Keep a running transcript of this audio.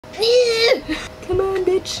Come on,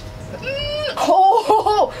 bitch.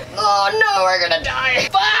 Oh no, we're gonna die.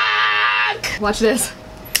 Fuck! Watch this.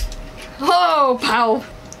 Oh, pow.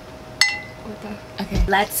 What the? Okay.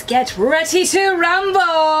 Let's get ready to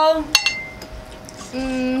rumble.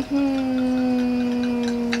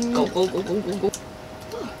 Go, go, go, go, go, go.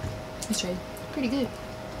 Oh, let's try. Pretty good.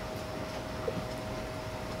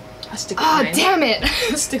 I'll stick with mine. Damn it!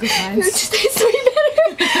 I'll stick with mine. It just tastes way better.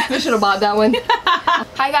 I should have bought that one.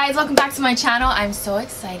 Hi guys, welcome back to my channel. I'm so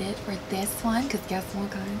excited for this one because guess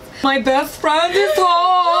what, guys? My best friend is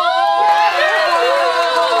home.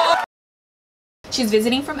 She's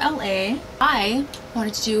visiting from LA. I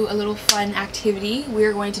wanted to do a little fun activity.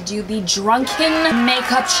 We're going to do the drunken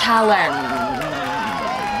makeup challenge.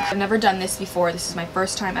 I've never done this before. This is my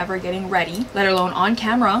first time ever getting ready, let alone on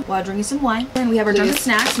camera while drinking some wine. And we have our drunken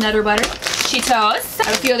snacks, Nutter Butter, Cheetos,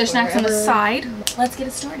 a few other snacks on the side. Let's get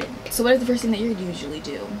it started. So what is the first thing that you usually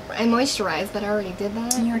do? I moisturize, but I already did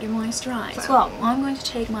that. You already moisturize. Well, I'm going to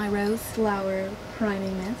take my Rose Flower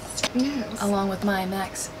Priming Mist. Yes. Along with my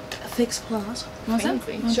MAC Fix Plus. What's that?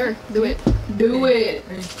 Sure, do it. Do it.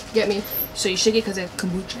 Get me. So you shake it because it's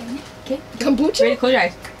kombucha in it. Okay. Kombucha? Ready? Close your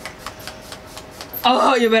eyes.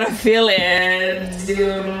 Oh, you better feel it.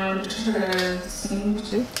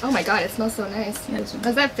 Oh my god, it smells so nice. Yeah,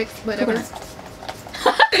 Does that fix whatever?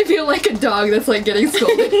 I feel like a dog that's like getting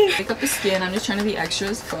scolded. Pick up the skin. I'm just trying to be extra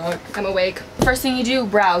as fuck. I'm awake. First thing you do,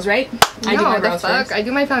 brows, right? I do my brows first. I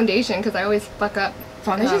do my foundation because I always fuck up.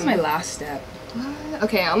 Foundation is my last step. What?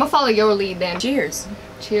 Okay, I'm gonna follow your lead then. Cheers.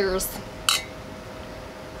 Cheers.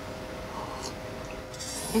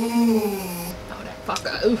 Oh, that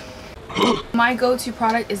fucker. My go-to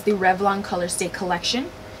product is the Revlon Color Stay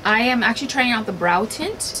Collection. I am actually trying out the brow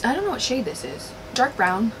tint. I don't know what shade this is. Dark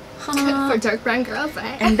brown. For dark brown girls,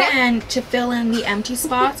 eh? And then to fill in the empty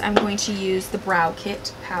spots, I'm going to use the Brow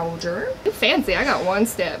Kit powder. You fancy. I got one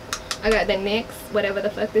step. I got the NYX, whatever the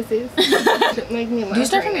fuck this is. Make me laugh. Do you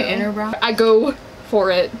start right from your now. inner brow? I go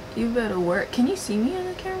for it. You better work. Can you see me on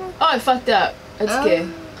the camera? Oh, I fucked up. It's okay.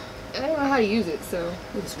 I don't know how to use it, so.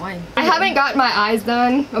 It's fine. I haven't got my eyes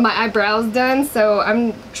done, or my eyebrows done, so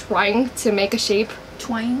I'm trying to make a shape.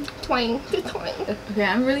 Twine. Twang. Twang. Okay,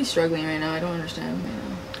 I'm really struggling right now. I don't understand right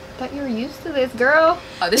now. But you're used to this, girl.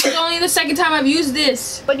 This is only the second time I've used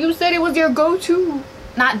this. But you said it was your go-to.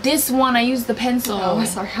 Not this one. I used the pencil. Oh,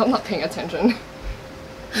 sorry. I'm not paying attention.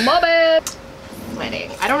 My bad.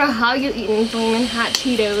 Sweating. I don't know how you eating flaming hot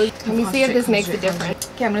Cheetos. Let me see if this makes a difference.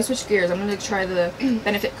 Okay, I'm gonna switch gears. I'm gonna try the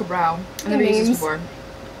Benefit Cabral. I've never used this before.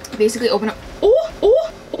 Basically, open up.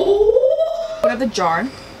 Open up the jar.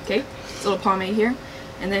 Okay, it's a little pomade here,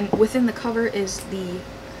 and then within the cover is the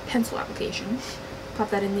pencil application. Pop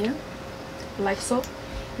that in there, like so,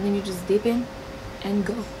 and then you just dip in and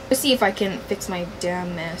go. Let's see if I can fix my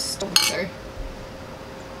damn mess. Oh, sorry.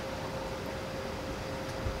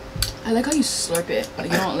 I like how you slurp it. Like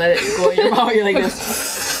you don't let it go in your mouth. You're like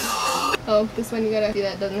this. Oh, this one you gotta see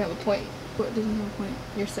that doesn't have a point. What doesn't have a point?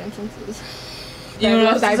 Your sentences. You know what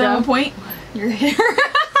else doesn't have a point? Your hair.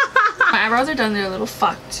 My eyebrows are done. They're a little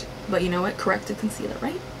fucked. But you know what? Corrected concealer,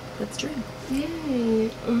 right? Let's drink. Yay.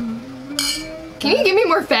 Can you give me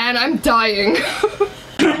more fan? I'm dying.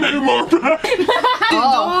 Give me more fan.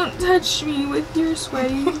 Don't touch me with your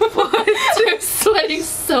sweaty foot. I'm sweating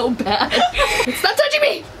so bad. Stop touching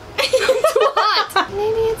me! It's too hot.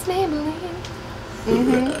 Maybe it's Maybelline.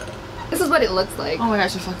 This is what it looks like. Oh my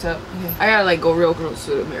gosh, I fucked up. Okay. I gotta like go real close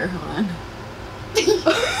to the mirror. Hold on.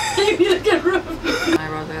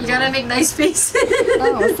 You gotta make nice faces.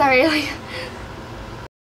 Oh, sorry.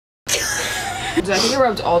 I think I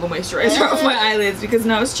rubbed all the moisturizer off my eyelids because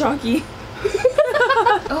now it's chalky.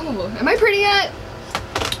 Oh, am I pretty yet?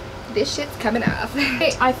 This shit's coming off.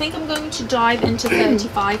 Hey, I think I'm going to dive into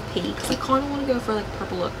 35p because I kind of want to go for like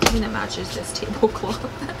purple look. I mean, that matches this tablecloth.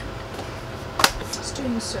 Just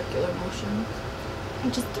doing a circular motion.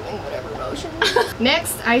 I'm just doing whatever motion.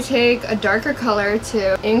 Next, I take a darker color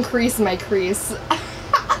to increase my crease.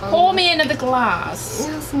 Pour me into the glass.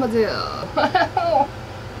 Yes, my dear.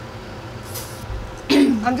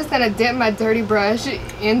 I'm just gonna dip my dirty brush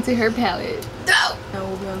into her palette. No! That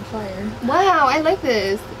will be on fire. Wow, I like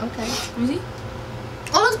this. Okay. Let me see.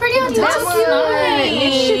 Oh, it's pretty on That's top. nice.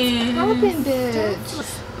 This shit's poppin',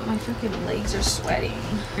 bitch. My freaking legs are sweating.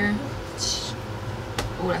 Here.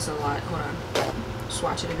 Oh, that's a lot. Hold on.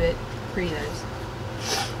 Swatch it a bit. Pretty nice.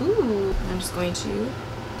 Ooh. I'm just going to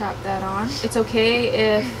tap that on. It's okay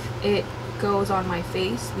if it goes on my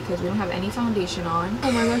face because we don't have any foundation on.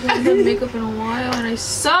 Oh my gosh, I haven't done makeup in a while and I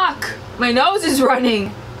suck. My nose is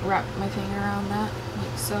running. Wrap my finger around that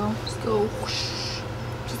like so. Just go whoosh.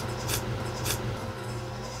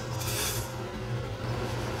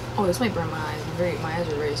 Oh, this might burn my eyes. My eyes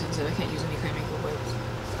are very sensitive. I can't use any kind of makeup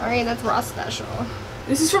wipes. Sorry, that's Ross special.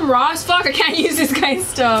 This is from Ross? Fuck, I can't use this kind of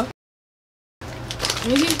stuff.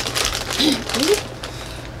 Let me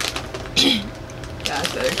see. Yeah,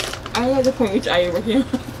 that's better. I had to point which eye you're working on.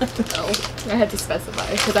 Oh, I had to specify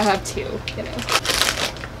because I have two, you know.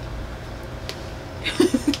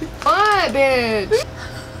 What, bitch?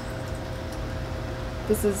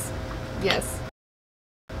 This is, yes.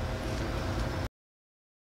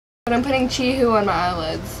 But I'm putting Chihu on my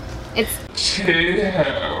eyelids. It's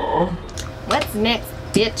Chill. what's next,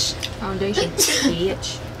 bitch? Foundation.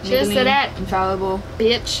 Bitch. Just Maybelline, say that. Infallible.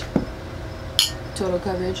 Bitch. Total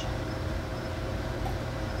coverage.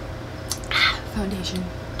 Foundation.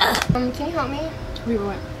 Can you help me? Wait,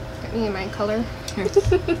 what? Get me in my color. Here.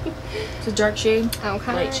 It's a dark shade.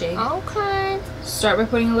 Okay. Light shade. Okay. Start by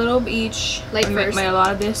putting a little of each. Light first. A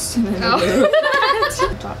lot of this. And then Oh. a little.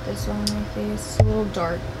 Drop this on my face. A little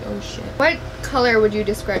dark. Oh shit. What color would you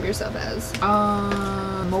describe yourself as?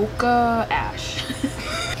 Mocha ash.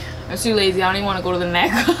 I'm too lazy. I don't even want to go to the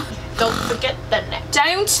neck. Don't forget the neck.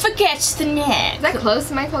 Don't forget the neck. Is that close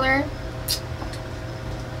to my color?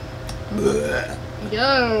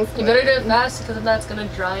 Yes. You better do it fast because that's gonna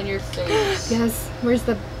dry in your face. Yes. Where's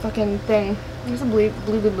the fucking thing? Where's the blue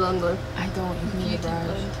blue? I don't. You need a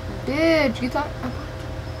brush. Bitch, you thought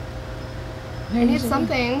I need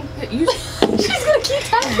something. You. She's gonna keep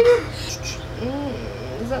tapping.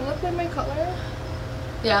 Does that look like my color?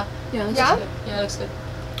 Yeah. Yeah. Let's Yeah? Good. Yeah, it looks good.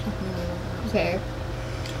 Okay.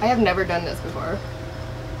 I have never done this before.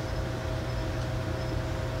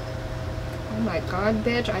 Oh my god,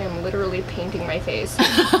 bitch, I am literally painting my face.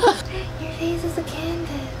 Your face is a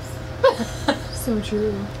canvas. So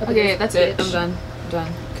true. Look at Okay, this that's it. bitch. I'm done. I'm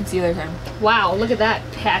done. Concealer time. Wow, look at that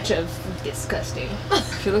patch of disgusting.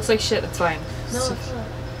 If it looks like shit, that's fine. No, it's not.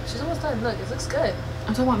 She's almost done. Look, it looks good.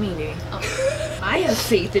 I'm talking about me, baby. I have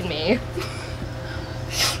faith in me.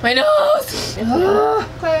 My nose!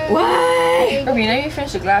 Okay. Why? Okay, now you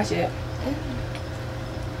finished the glass yet.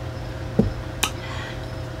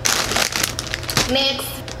 Next.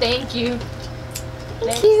 Thank you.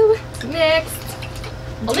 Thank you. Next.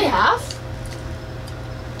 Only half?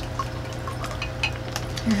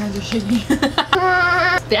 Your hands are shaking.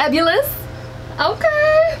 Fabulous.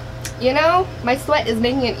 Okay. You know, my sweat is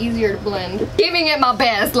making it easier to blend. Giving it my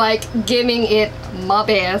best, like giving it my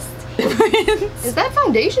best. Is that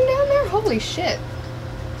foundation down there? Holy shit.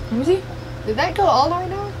 Let me see. Did that go all the way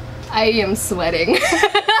down? I am sweating.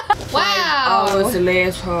 Wow. Hours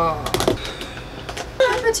later. What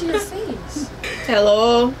happened to your face?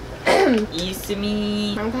 Hello. It's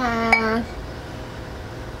me. Okay.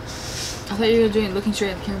 I thought you were doing looking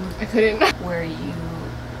straight at the camera. I couldn't. Where you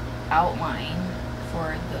outline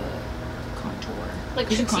for the contour. Like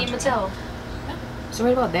Where's your Trixie contour? Mattel. So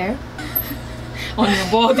right about there. On your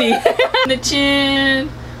body. On the chin.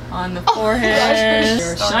 On the forehead.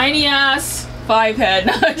 Your shiny ass. 5 head.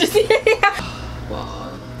 No, just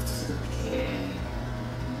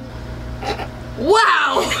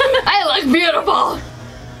Wow! I look beautiful.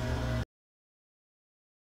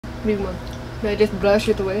 Big one. Did I just brush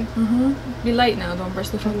it away? Mm-hmm. Be light now. Don't brush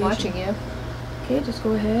the I'm foundation. watching you. Okay, just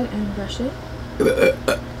go ahead and brush it.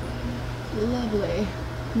 Lovely.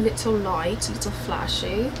 Little light, little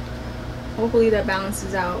flashy. Hopefully that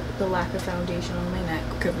balances out the lack of foundation on my neck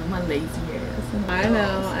because of my lazy ass. I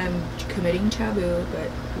know I'm committing taboo, but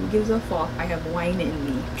who gives a fuck? I have wine in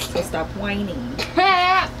me, so stop whining.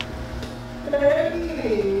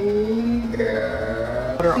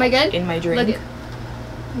 Am I good? In my drink. Look it.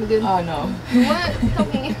 I'm good. Oh no. What?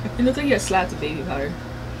 Help me. It looks like you have slapped of baby powder.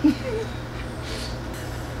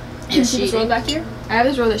 Is she this roll back here? I have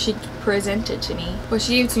this roll that she presented to me. Well,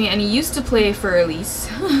 she gave it to me, and he used to play for Elise.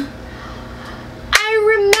 I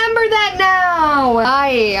remember that now.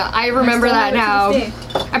 I remember that now.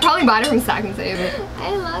 I probably bought it from Stack and Save.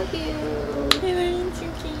 I love you.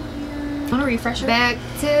 Want a refresher? Back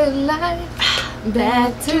to life.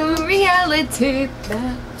 Back to reality.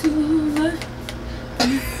 Back to life.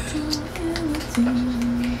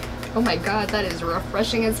 Oh my god, that is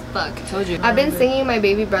refreshing as fuck. Told you. I've been singing my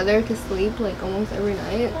baby brother to sleep like almost every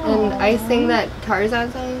night. And I sing that Tarzan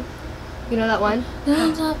song. You know that one?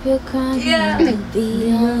 Don't stop your crying. Yeah.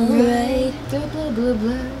 Be alright. Blah, blah, blah,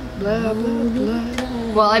 blah, blah, blah,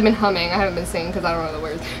 blah. Well, I've been humming. I haven't been singing because I don't know the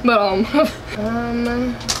words. But,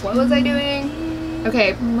 what was I doing?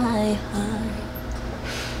 Okay. My heart,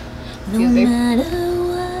 no Excuse me. matter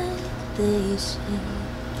what they say.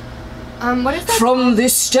 What is that? From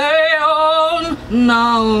this day on,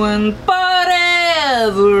 now and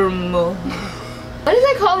forevermore. What is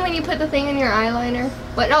that called when you put the thing in your eyeliner?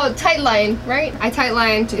 What? Oh, tight line, right? I tight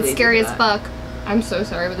lined. It's lazy scary for as that. fuck. I'm so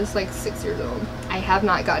sorry, but this is like 6 years old. I have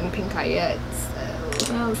not gotten pink eye yet,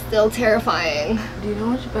 so still terrifying. Do you know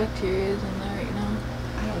how much bacteria is in there right now?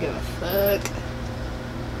 I don't give a fuck.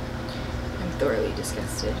 I'm thoroughly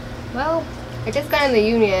disgusted. Well, I just got in the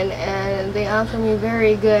union and they offer me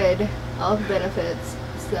very good health benefits,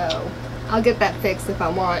 so I'll get that fixed if I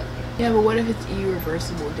want. Yeah, but what if it's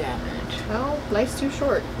irreversible damage? Well, life's too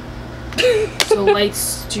short. So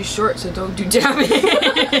life's too short, so don't do damage.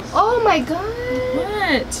 Oh my god!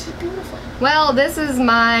 What? Beautiful. Well, this is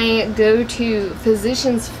my go-to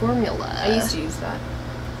physician's formula. I used to use that.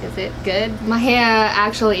 Is it good? Mahia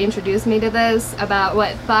actually introduced me to this about,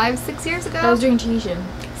 what, 5-6 years ago? I was doing tuition.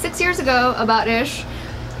 6 years ago, about ish.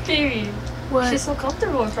 Baby, What? she's so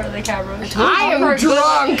comfortable in front of the camera. I am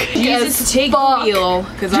drunk. Jesus, as take fuck. the wheel,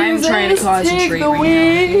 because I am trying to Jesus, concentrate take the right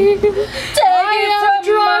wheel. I am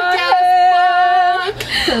drunk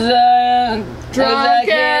as fuck. Drunk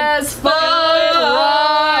as fuck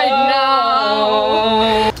right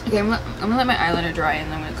now. Okay, I'm gonna let my eyeliner dry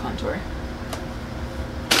and then I'm gonna contour.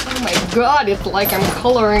 Oh my god, it's like I'm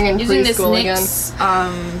coloring in Using this preschool again.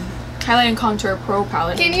 NYX Highlight and Contour Pro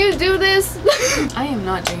palette. Can you do this? I am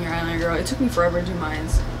not doing your eyeliner, girl. It took me forever to do mine.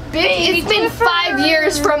 Bitch, it's been 5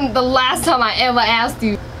 years from the last time I ever asked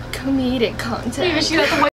you comedic content. Baby, she got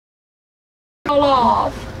the white all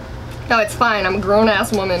off. No, it's fine. I'm a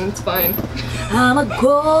grown-ass woman. It's fine. I'm a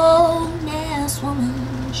grown ass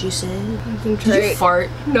woman, she said. Did you Concentrate. fart?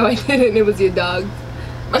 No, I didn't. It was your dog.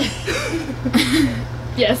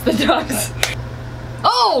 Yes, the dogs.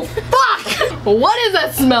 Oh, fuck! What is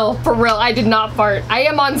that smell? For real, I did not fart. I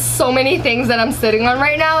am on so many things that I'm sitting on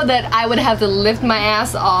right now that I would have to lift my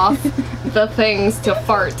ass off the things to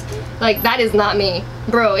fart. Like, that is not me.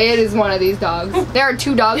 Bro, it is one of these dogs. There are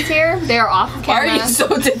 2 dogs here. They are off Why camera. are you so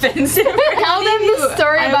defensive? Tell them the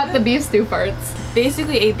story about the beef stew farts.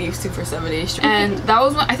 Basically ate beef stew for 7 days straight. And that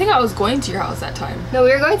was when, I think I was going to your house that time. No, we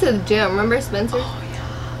were going to the gym. Remember Spencer?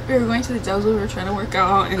 We were going to the Dells, we were trying to work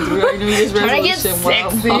out and do our New Year's Trying to get resolution. Wow.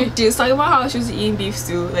 sexy. She was talking about how she was eating beef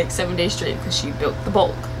stew like 7 days straight because she built the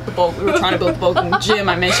bulk. The bulk. We were trying to build the bulk in the gym.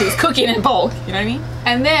 I meant she was cooking in bulk. You know what I mean?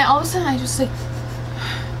 And then all of a sudden I just like,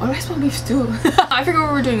 why do I smell beef stew? I forgot what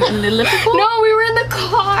we were doing in the elliptical. No, we were in the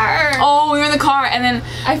car. Oh, we were in the car, and then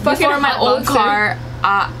I fucking before my old hotboxed car,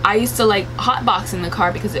 I used to like hotbox in the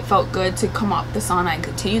car because it felt good to come off the sauna and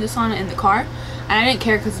continue the sauna in the car. And I didn't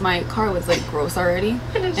care because my car was like gross already.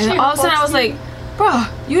 And then all of a sudden I was like, bruh,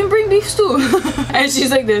 you didn't bring beef stew. And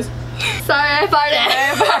she's like this. Sorry, I farted.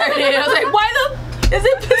 I farted. I was like,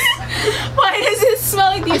 why does it smell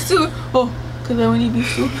like beef stew? Oh, because I only eat beef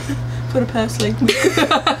stew for the past like week.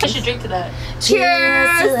 I should drink to that.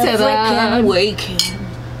 Cheers to that. Waking.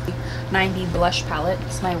 90 blush palette.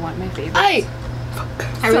 It's my favorite. Ay!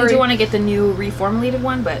 I really Sorry. do want to get the new reformulated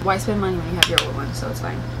one, but why spend money when you have your old one? So it's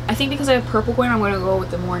fine. I think because I have purple going, I'm going to go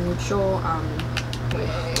with the more neutral, how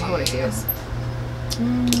would I say this?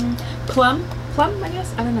 Plum, I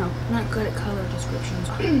guess? I don't know. I'm not good at color descriptions.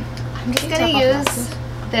 I'm just gonna use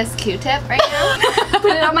this Q-tip right now.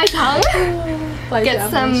 Put it on my tongue.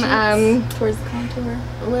 Get some, towards the contour.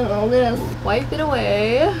 little, wipe it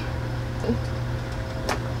away.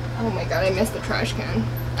 Oh my god, I missed the trash can.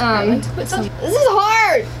 I like to put some. This is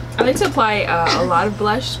hard! I like to apply a lot of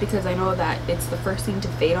blush because I know that it's the first thing to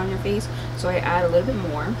fade on your face, so I add a little bit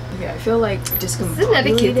more. Okay, I feel like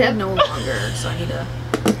discombobulated no longer, so I need to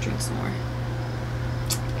drink some more.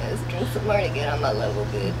 Let's drink some more to get on my level,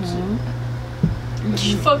 bitch.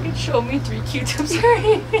 She fucking showed me 3 Q-tips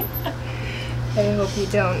already. I hope you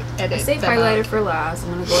don't edit Save them highlighter out. for last.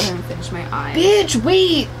 I'm gonna go ahead and finish my eyes. Bitch,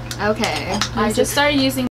 wait! Okay. I just started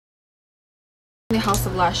using the House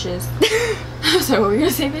of Lashes. Sorry, what were you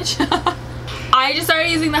gonna say, bitch? I just started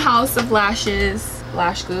using the House of Lashes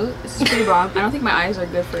lash glue. This is pretty bomb. I don't think my eyes are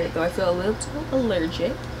good for it though. I feel a little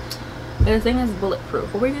allergic. But the thing is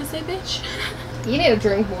bulletproof. What were you gonna say, bitch? You need to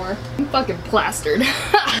drink more. I'm fucking plastered.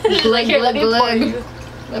 Like, here, let me pour you.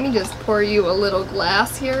 Let me just pour you a little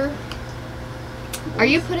glass here. Are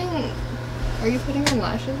you putting on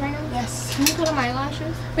lashes right now? Yes. Can you put on my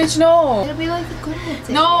lashes? Bitch, no. It'll be like the good old days.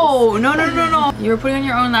 No. You were putting on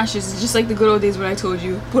your own lashes. It's just like the good old days when I told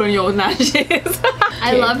you, put on your own lashes.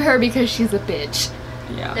 I love her because she's a bitch.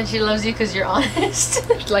 Yeah. And she loves you because you're honest.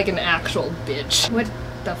 She's like an actual bitch. What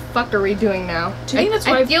the fuck are we doing now? Do you think that's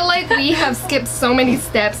why I feel like we have skipped so many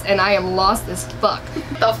steps and I am lost as fuck.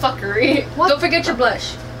 The fuckery. What? Don't forget your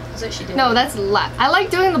blush. That's what she did. No, that's I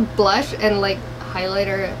like doing the blush and like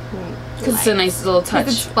highlighter. Because it's a nice little touch.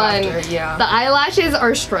 It's fun. After, yeah. The eyelashes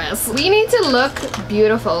are stress. We need to look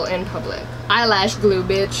beautiful in public. Eyelash glue,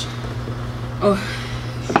 bitch. Oh,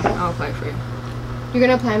 I'll apply it for you. You're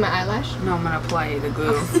gonna apply my eyelash? No, I'm gonna apply the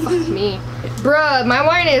glue. Fuck me. Bruh, my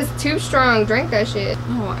wine is too strong. Drink that shit.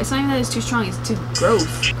 No, it's not even that it's too strong. It's too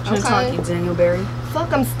gross. I'm Okay. talking Danielberry.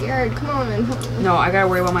 Fuck, I'm scared. Come on. No, I gotta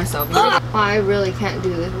worry about myself. I really can't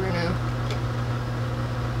do this right now.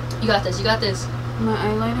 You got this. You got this. My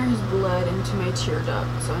eyeliner has bled into my tear duct,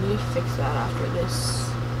 so I need to fix that after this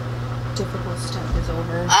difficult step is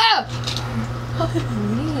over. Ah!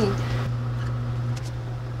 Me.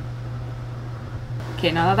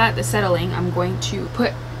 Okay, now that it's settling, I'm going to put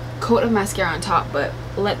a coat of mascara on top, but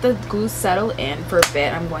let the glue settle in for a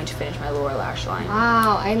bit. I'm going to finish my lower lash line.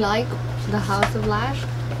 Wow, I like the House of Lash.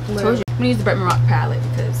 Told you. I'm gonna use the Bretman Rock palette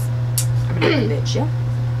because I'm a dirty bitch, yeah?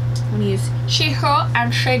 I'm gonna use She Her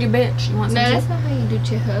and Shady Bitch. You want some? No, that's not how you do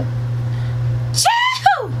chihu.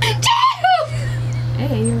 Choo! Choo!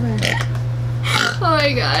 Hey, you're right. Oh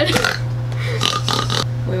my god.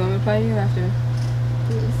 Wait, want me to apply to you after?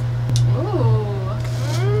 Ooh.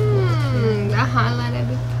 That highlight I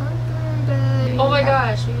be talking about. Oh my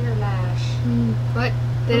gosh, look at your lash. What?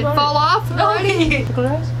 Did it fall off already?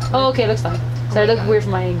 Oh, okay, looks fine. Sorry, my look God. weird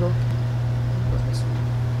from my angle.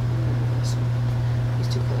 These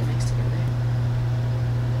two colors mixed together.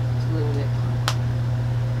 It's a little bit.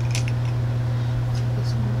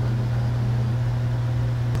 This one,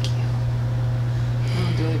 I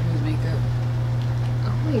don't do it with makeup. Oh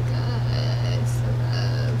my god. So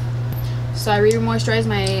love. So I re-moisturize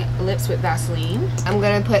my lips with Vaseline. I'm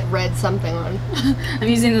gonna put red something on. I'm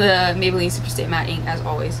using the Maybelline Superstay Matte Ink as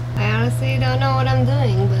always. I honestly don't know what I'm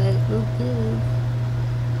doing, but it looks good.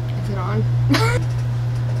 Is it on?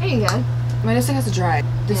 There you go. My lipstick has to dry.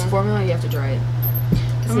 This Yeah. formula, you have to dry it.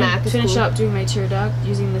 This I'm MAC gonna is finish cool. up doing my tear duct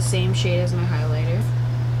using the same shade as my highlighter.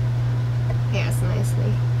 Yes,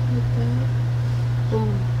 nicely. Like that.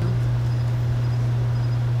 Boom.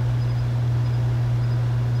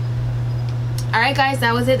 Alright guys,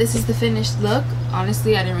 that was it. This is the finished look.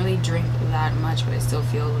 Honestly, I didn't really drink that much, but I still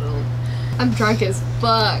feel a little... I'm drunk as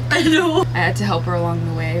fuck. I know. I had to help her along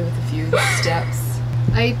the way with a few steps.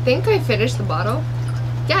 I think I finished the bottle.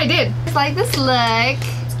 Yeah, I did. It's like this look.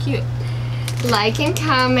 It's cute. Like and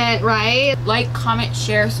comment, right? Like, comment,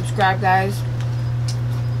 share, subscribe, guys.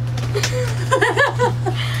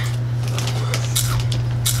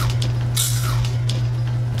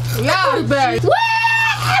 Yeah, babe.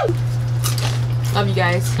 Love you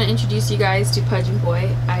guys. I'm gonna introduce you guys to Pudge and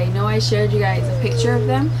Boy. I know I showed you guys a picture of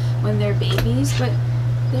them when they're babies, but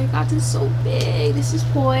they're gotten so big. This is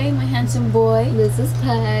Boy, my handsome boy. This is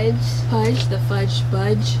Pudge. Pudge, the fudge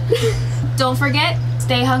budge. Don't forget,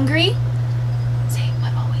 stay hungry. Say,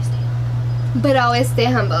 but always stay hungry. But always stay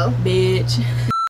humble. Bitch.